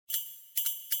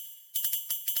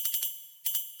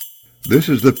This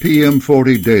is the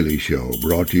PM40 Daily Show,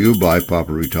 brought to you by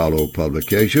Paperitalo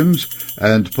Publications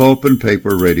and Pulp and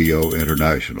Paper Radio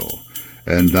International.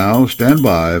 And now, stand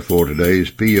by for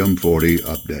today's PM40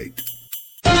 update.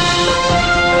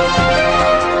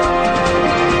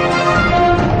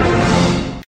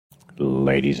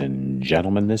 Ladies and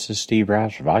gentlemen, this is Steve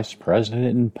Roush, Vice President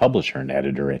and Publisher and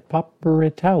Editor at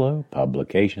Paperitalo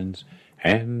Publications,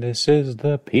 and this is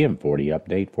the PM40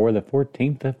 update for the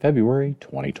 14th of February,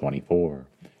 2024.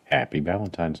 Happy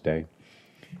Valentine's Day.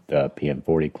 The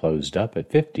PM40 closed up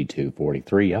at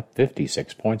 52.43, up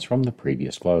 56 points from the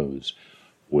previous close.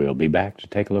 We'll be back to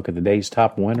take a look at the day's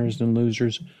top winners and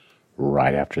losers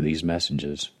right after these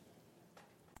messages.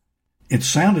 It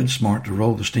sounded smart to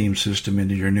roll the Steam system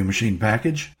into your new machine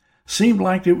package. Seemed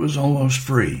like it was almost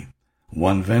free.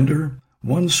 One vendor,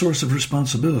 one source of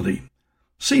responsibility.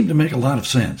 Seemed to make a lot of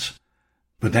sense.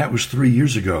 But that was 3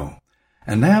 years ago.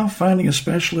 And now finding a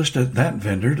specialist at that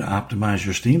vendor to optimize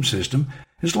your Steam system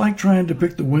is like trying to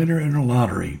pick the winner in a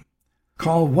lottery.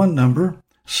 Call one number,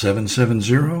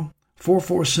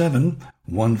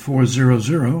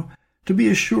 770-447-1400, to be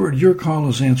assured your call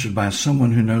is answered by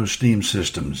someone who knows Steam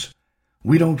systems.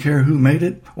 We don't care who made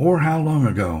it or how long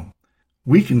ago.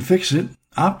 We can fix it,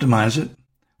 optimize it.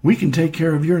 We can take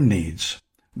care of your needs.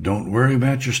 Don't worry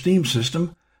about your Steam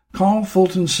system. Call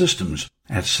Fulton Systems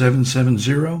at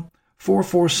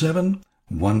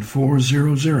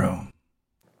 770-447-1400.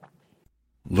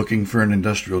 Looking for an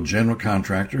industrial general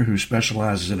contractor who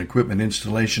specializes in equipment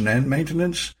installation and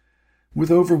maintenance?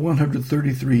 With over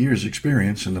 133 years'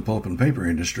 experience in the pulp and paper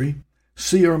industry,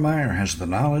 C.R. Meyer has the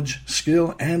knowledge,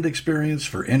 skill, and experience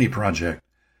for any project.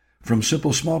 From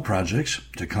simple small projects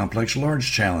to complex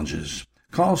large challenges,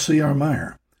 call C.R.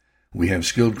 Meyer. We have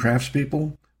skilled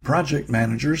craftspeople, project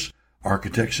managers,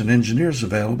 architects, and engineers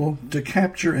available to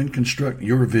capture and construct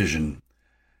your vision.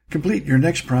 Complete your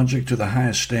next project to the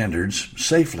highest standards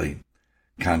safely.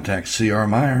 Contact C.R.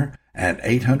 Meyer at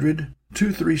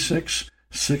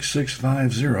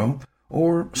 800-236-6650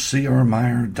 or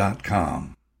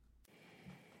crmeyer.com.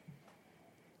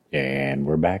 And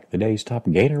we're back. The day's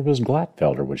top gainer was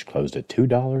Glatfelter, which closed at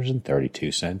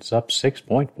 $2.32, up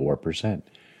 6.4%.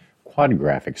 Quad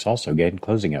Graphics also gained,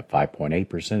 closing up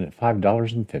 5.8% at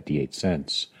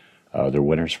 $5.58. Other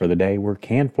winners for the day were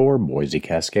Canfor, Boise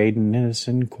Cascade, and Innis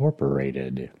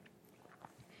Incorporated.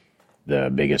 The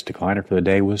biggest decliner for the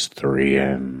day was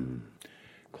 3M,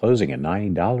 closing at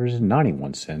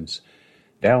 $90.91,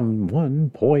 down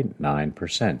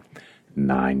 1.9%.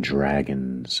 Nine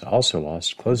Dragons also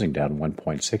lost, closing down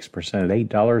 1.6% at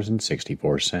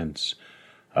 $8.64.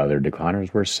 Other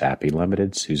decliners were Sappi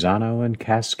Limited, Suzano, and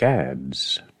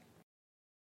Cascades.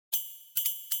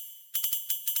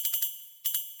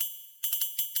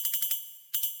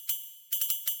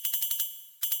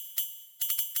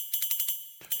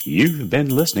 You've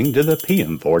been listening to the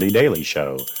PM40 Daily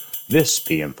Show. This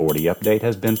PM40 update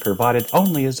has been provided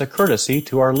only as a courtesy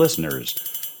to our listeners.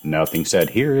 Nothing said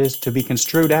here is to be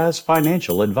construed as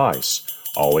financial advice.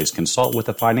 Always consult with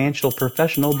a financial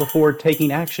professional before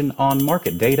taking action on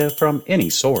market data from any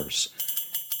source.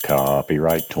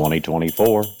 Copyright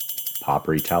 2024.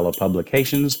 Paperitalo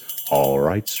Publications. All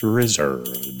rights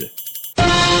reserved.